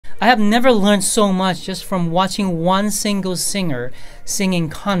I have never learned so much just from watching one single singer sing in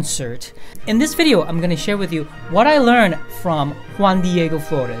concert. In this video, I'm going to share with you what I learned from Juan Diego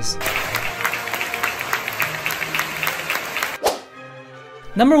Florez.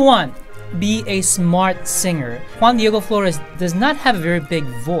 Number 1, be a smart singer. Juan Diego Florez does not have a very big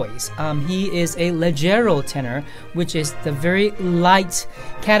voice. He is a leggero tenor, which is the very light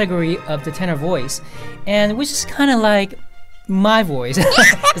category of the tenor voice, and which is kind of like my voice.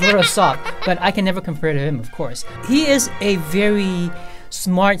 It's a little soft, but I can never compare to him, of course. He is a very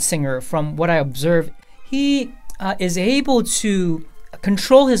smart singer from what I observe. He is able to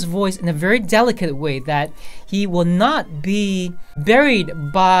control his voice in a very delicate way that he will not be buried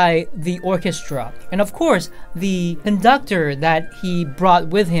by the orchestra. And of course, the conductor that he brought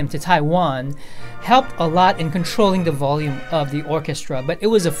with him to Taiwan helped a lot in controlling the volume of the orchestra, but it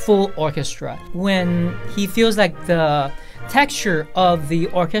was a full orchestra. When he feels like the texture of the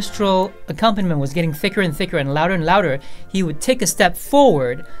orchestral accompaniment was getting thicker and thicker and louder, he would take a step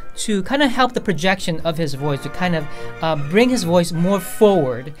forward to kind of help the projection of his voice, to kind of bring his voice more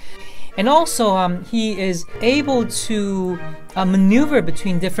forward. And also, he is able to maneuver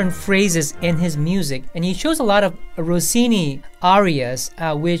between different phrases in his music. And he shows a lot of Rossini arias,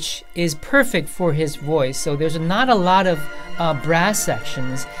 which is perfect for his voice. So there's not a lot of brass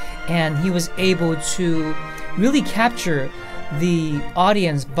sections, and he was able to really capture the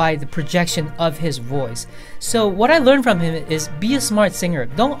audience by the projection of his voice. So what I learned from him is be a smart singer.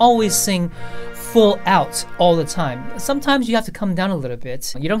 Don't always sing full out all the time. Sometimes you have to come down a little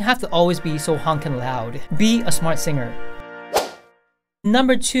bit. You don't have to always be so honking loud. Be a smart singer.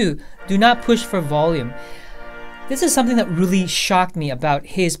 Number 2, do not push for volume. This is something that really shocked me about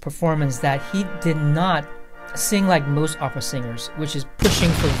his performance, that he did not sing like most opera singers, which is pushing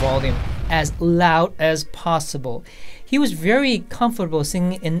for volume as loud as possible. He was very comfortable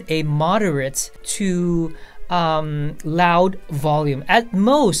singing in a moderate to loud volume. At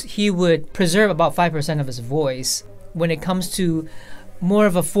most, he would preserve about 5% of his voice. When it comes to more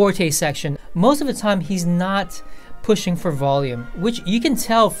of a forte section, most of the time he's not pushing for volume, which you can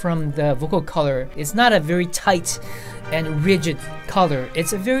tell from the vocal color. It's not a very tight and rigid color.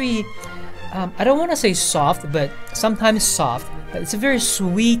 It's a very I don't want to say soft, but sometimes soft, but it's a very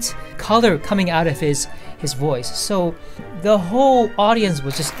sweet color coming out of his voice. So the whole audience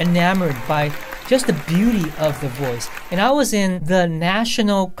was just enamored by just the beauty of the voice. And I was in the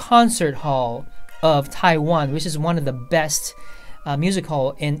National Concert Hall of Taiwan, which is one of the best music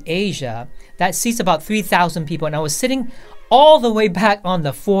hall in Asia. That seats about 3,000 people, and I was sitting all the way back on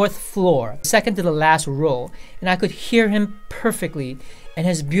the 4th floor, second to the last row, and I could hear him perfectly. And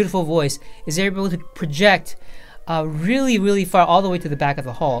his beautiful voice is able to project really far all the way to the back of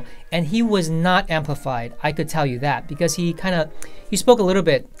the hall. And he was not amplified, I could tell you that, because he spoke a little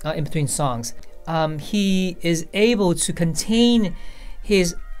bit in between songs. He is able to contain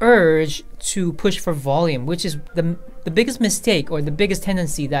his urge to push for volume, which is the biggest mistake or the biggest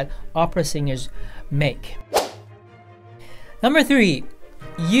tendency that opera singers make. Number 3,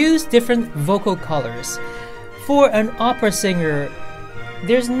 use different vocal colors. For an opera singer,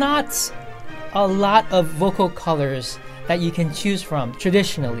 there's not a lot of vocal colors that you can choose from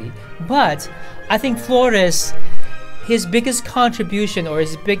traditionally, but I think Florez, his biggest contribution or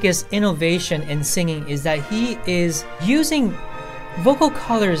his biggest innovation in singing is that he is using vocal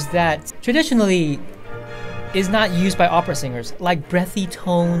colors that traditionally is not used by opera singers, like breathy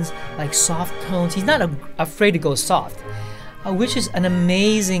tones, like soft tones. He's not afraid to go soft, which is an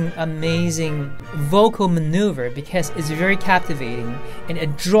amazing vocal maneuver because it's very captivating and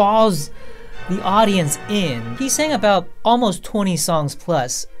it draws the audience in. He sang about almost 20 songs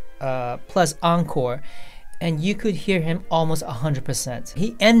plus encore, and you could hear him almost 100%.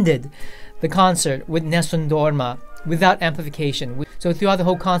 He ended the concert with Nessun Dorma without amplification. So throughout the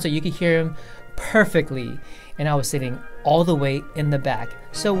whole concert, you could hear him perfectly, and I was sitting all the way in the back.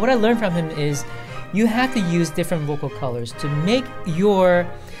 So what I learned from him is you have to use different vocal colors to make your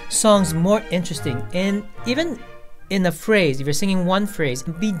songs more interesting. And even in a phrase, if you're singing one phrase,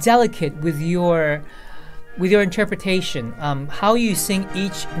 be delicate with your interpretation, how you sing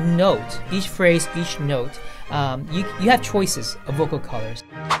each note, each phrase, each note. You have choices of vocal colors.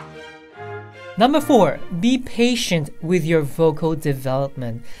 Number 4, be patient with your vocal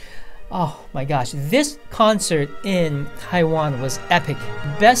development. Oh my gosh, this concert in Taiwan was epic.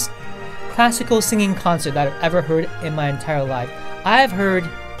 Best classical singing concert that I've ever heard in my entire life. I have heard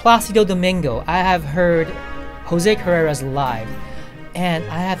Placido Domingo. I have heard Jose Carreras live. And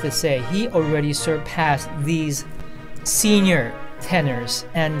I have to say, he already surpassed these senior tenors.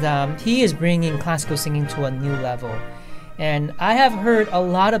 And he is bringing classical singing to a new level. And I have heard a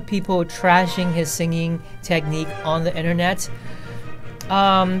lot of people trashing his singing technique on the internet.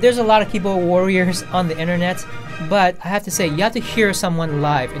 There's a lot of keyboard warriors on the internet, but I have to say, you have to hear someone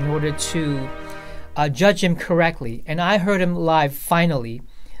live in order to judge him correctly. And I heard him live finally,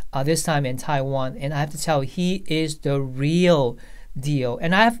 this time in Taiwan, and I have to tell, he is the real deal.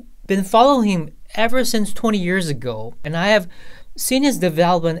 And I've been following him ever since 20 years ago, and I have seen his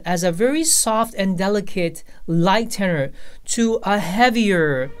development as a very soft and delicate light tenor to a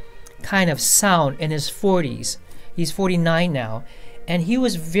heavier kind of sound in his 40s. He's 49 now, and he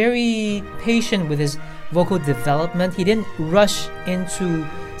was very patient with his vocal development. He didn't rush into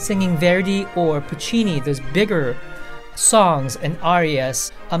singing Verdi or Puccini, those bigger songs and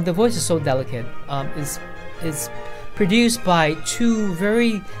arias. The voice is so delicate. It's produced by two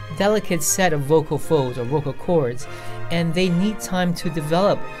very delicate set of vocal folds or vocal cords, and they need time to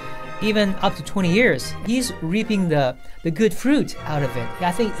develop, even up to 20 years. He's reaping the good fruit out of it.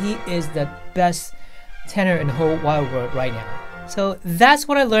 I think he is the best tenor in the whole wide world right now. So that's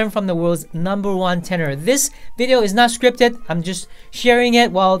what I learned from the world's #1 tenor. This video is not scripted. I'm just sharing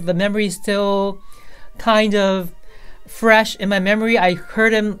it while the memory is still kind of fresh in my memory. I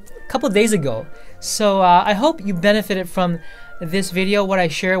heard him a couple days ago. So I hope you benefited from this video, what I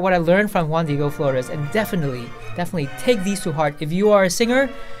share, what I learned from Juan Diego Florez, and definitely take these to heart. If you are a singer,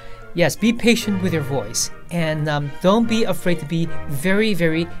 yes, be patient with your voice, and don't be afraid to be very,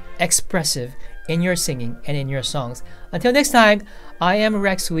 very expressive in your singing and in your songs. Until next time, I am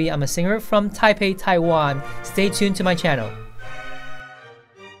Rex CWY. I'm a singer from Taipei, Taiwan. Stay tuned to my channel.